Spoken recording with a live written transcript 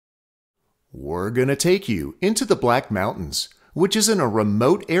We're going to take you into the Black Mountains, which is in a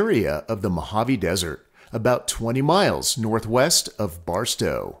remote area of the Mojave Desert, about 20 miles northwest of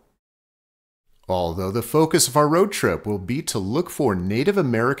Barstow. Although the focus of our road trip will be to look for Native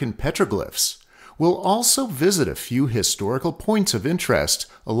American petroglyphs, we'll also visit a few historical points of interest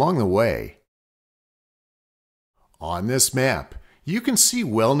along the way. On this map, you can see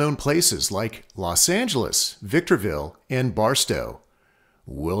well-known places like Los Angeles, Victorville, and Barstow.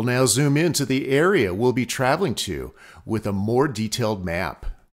 We'll now zoom into the area we'll be traveling to with a more detailed map.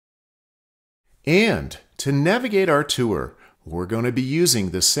 And to navigate our tour, we're going to be using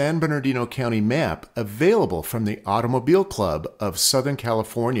the San Bernardino County map available from the Automobile Club of Southern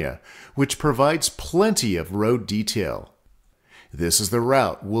California, which provides plenty of road detail. This is the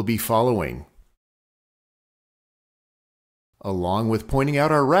route we'll be following. Along with pointing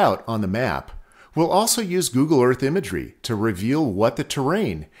out our route on the map, we'll also use Google Earth imagery to reveal what the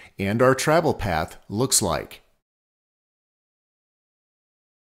terrain and our travel path looks like.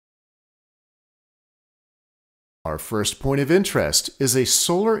 Our first point of interest is a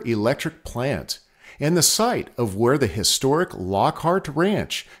solar electric plant and the site of where the historic Lockhart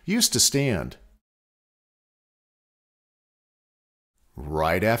Ranch used to stand.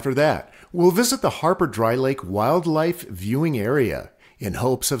 Right after that, we'll visit the Harper Dry Lake Wildlife Viewing Area in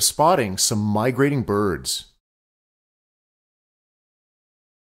hopes of spotting some migrating birds.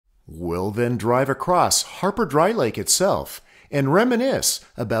 We'll then drive across Harper Dry Lake itself and reminisce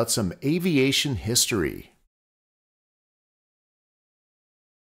about some aviation history.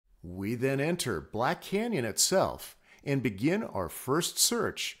 We then enter Black Canyon itself and begin our first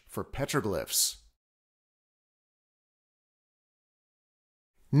search for petroglyphs.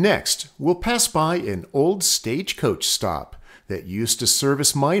 Next, we'll pass by an old stagecoach stop that used to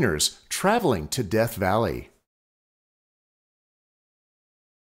service miners traveling to Death Valley.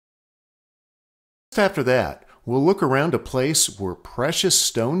 After that, we'll look around a place where precious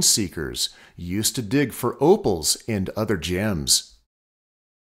stone seekers used to dig for opals and other gems.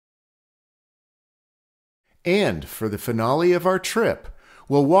 And for the finale of our trip,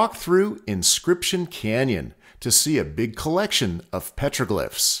 we'll walk through Inscription Canyon to see a big collection of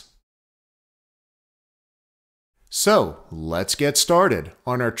petroglyphs. So, let's get started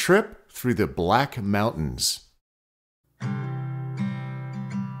on our trip through the Black Mountains.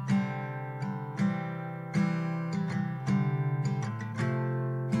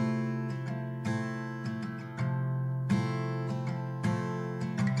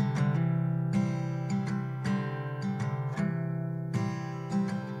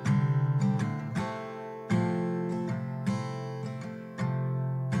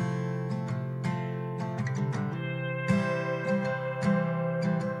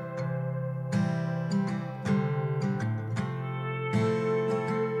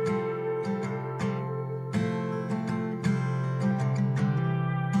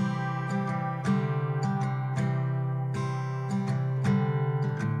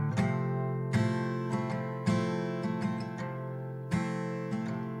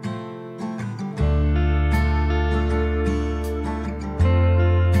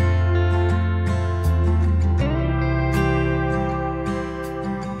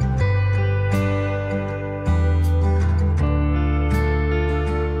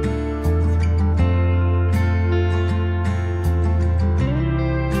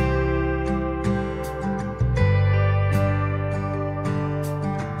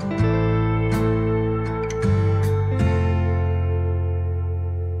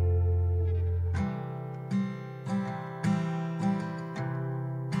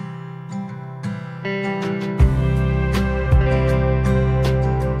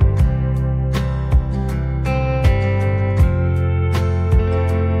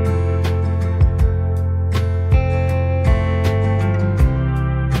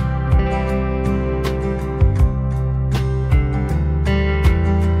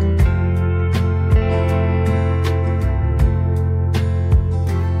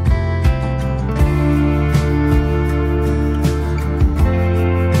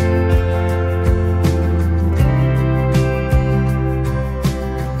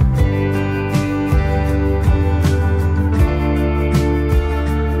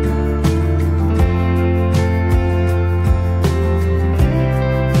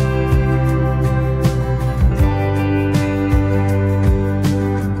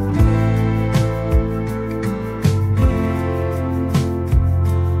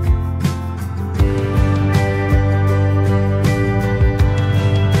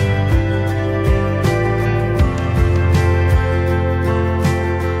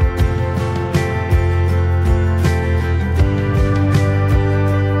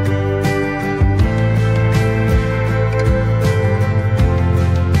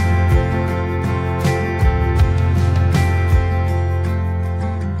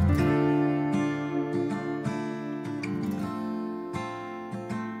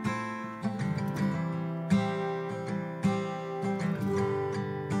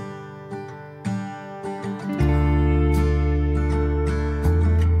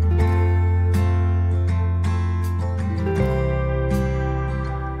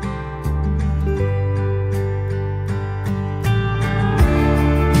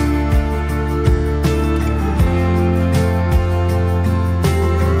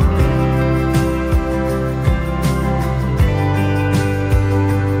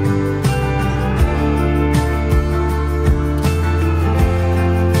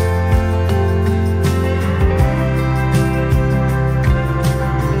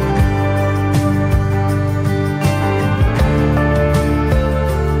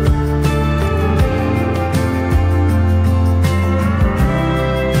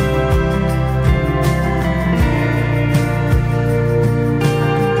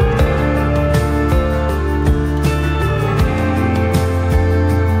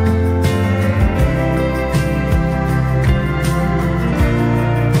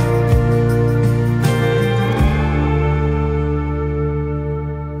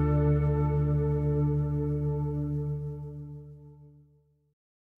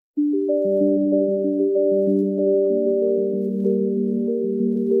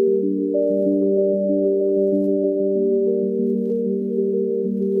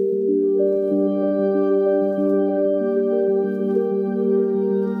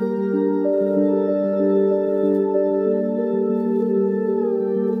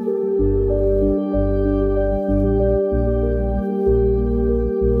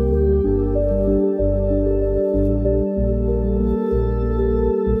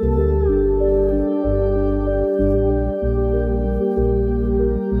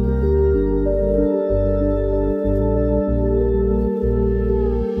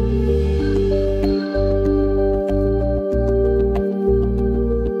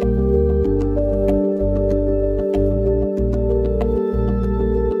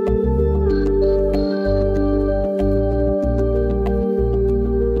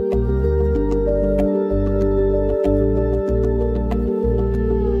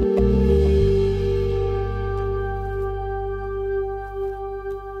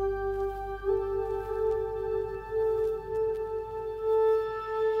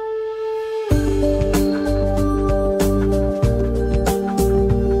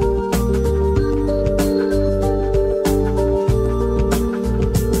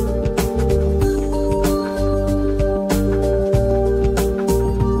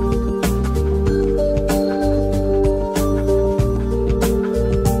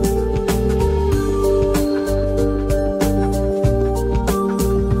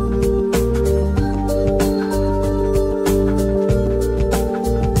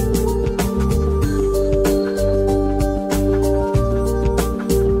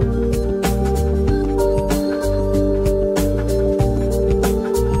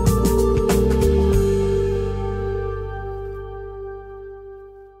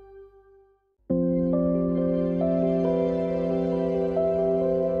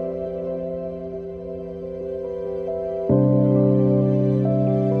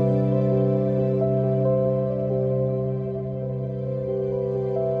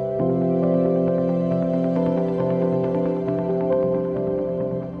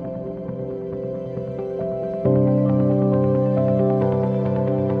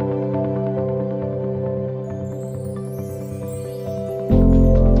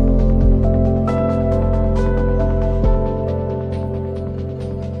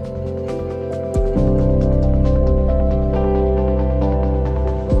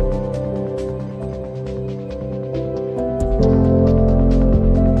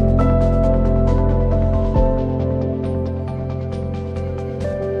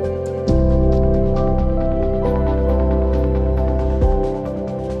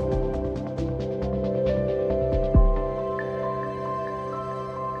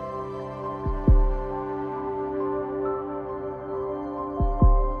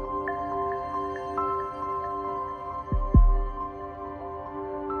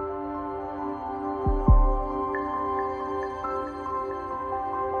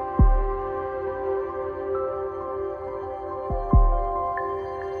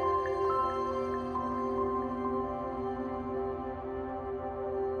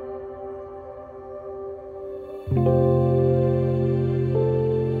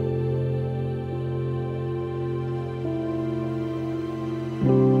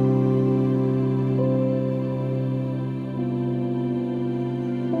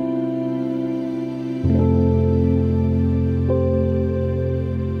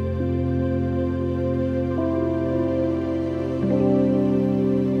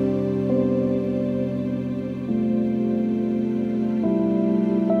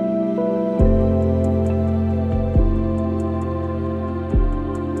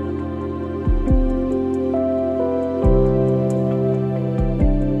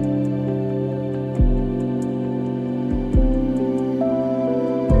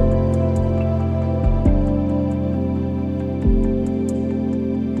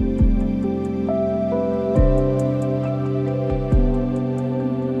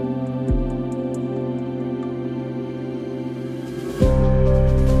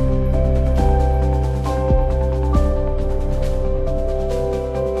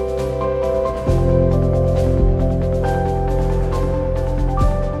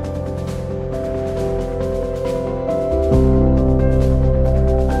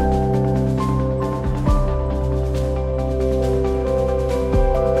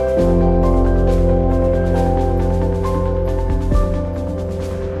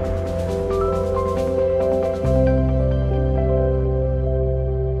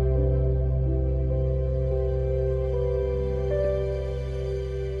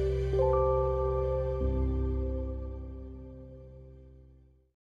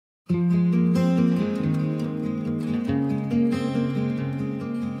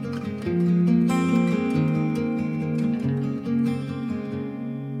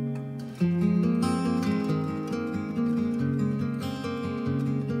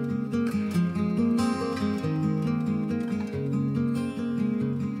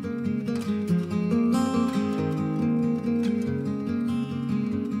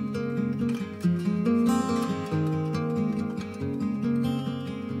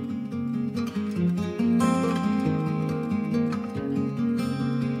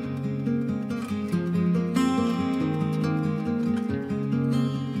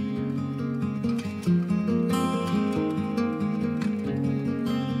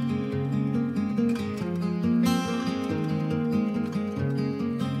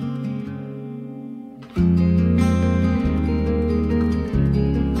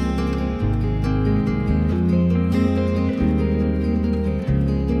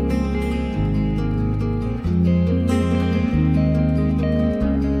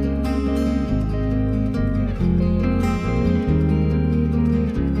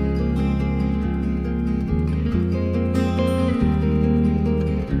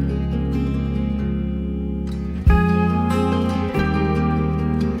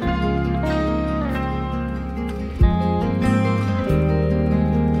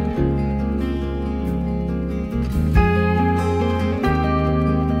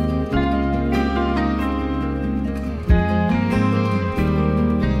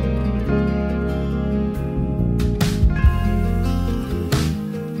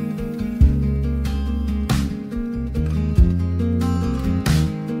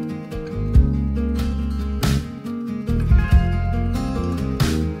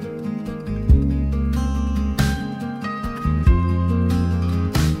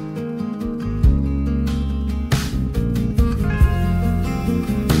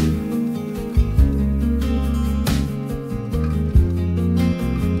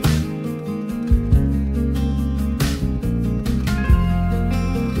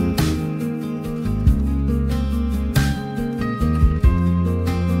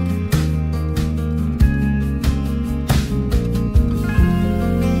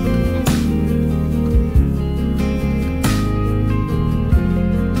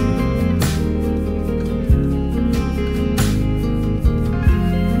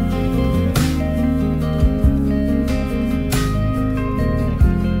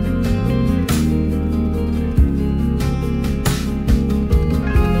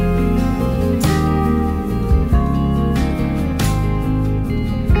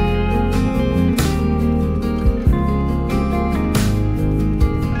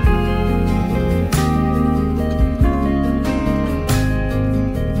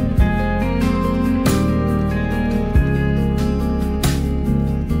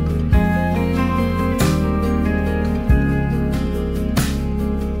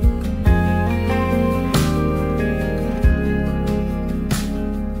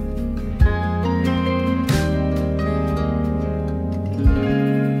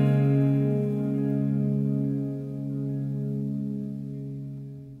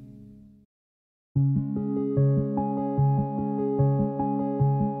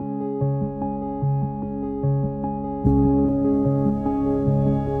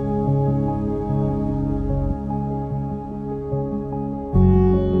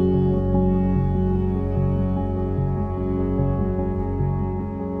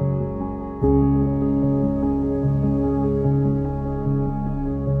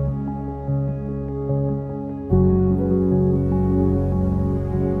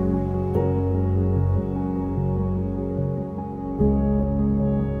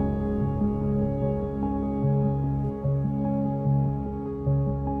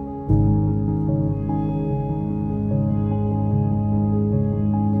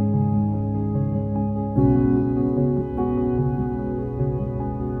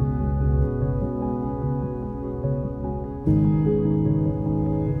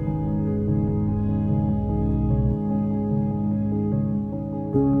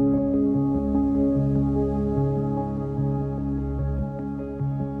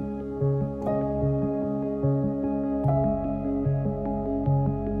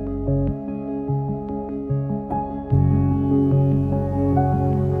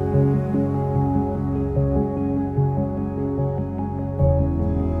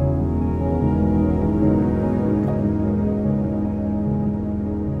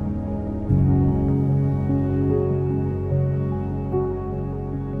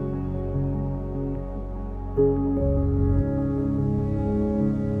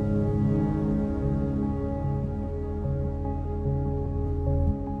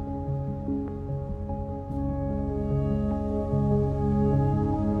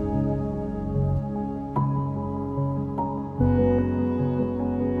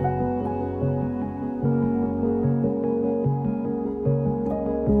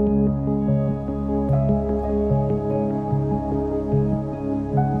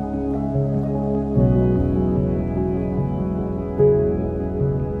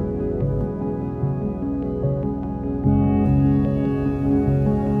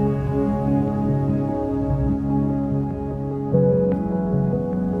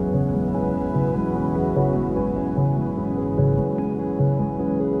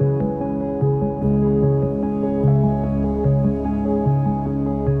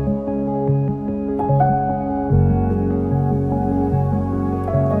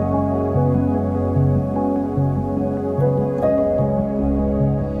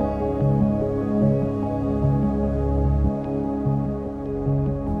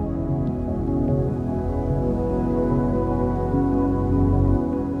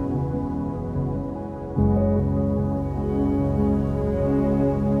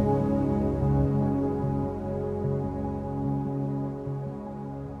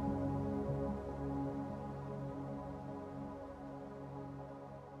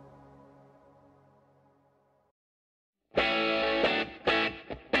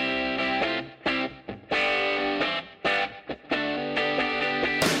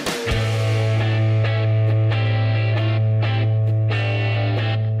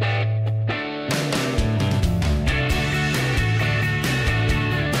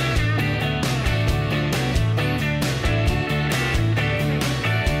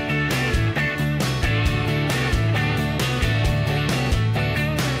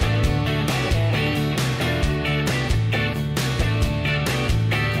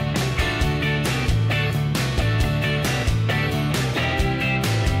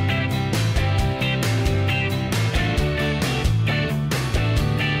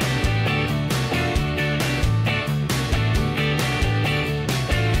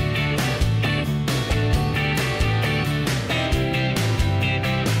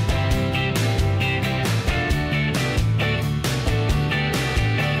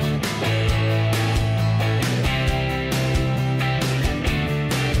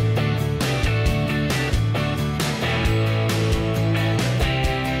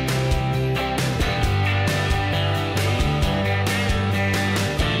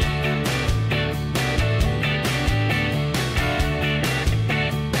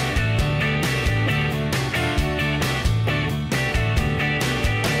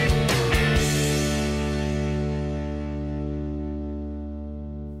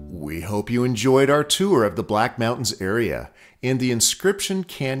 hope you enjoyed our tour of the Black Mountains area and the Inscription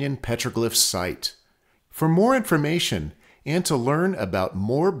Canyon Petroglyphs site. For more information and to learn about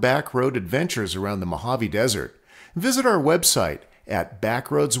more backroad adventures around the Mojave Desert, visit our website at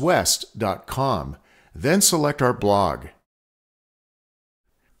backroadswest.com, then select our blog.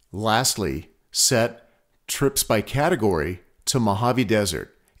 Lastly, set Trips by Category to Mojave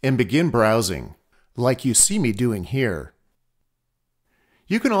Desert and begin browsing, like you see me doing here.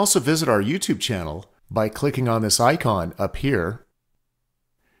 You can also visit our YouTube channel by clicking on this icon up here.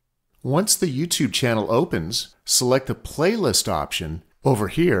 Once the YouTube channel opens, select the playlist option over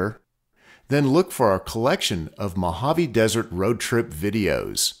here, then look for our collection of Mojave Desert road trip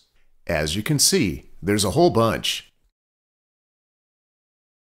videos. As you can see, there's a whole bunch.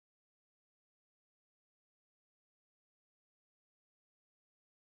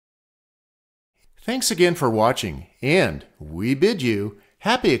 Thanks again for watching, and we bid you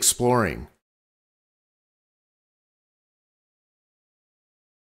happy exploring.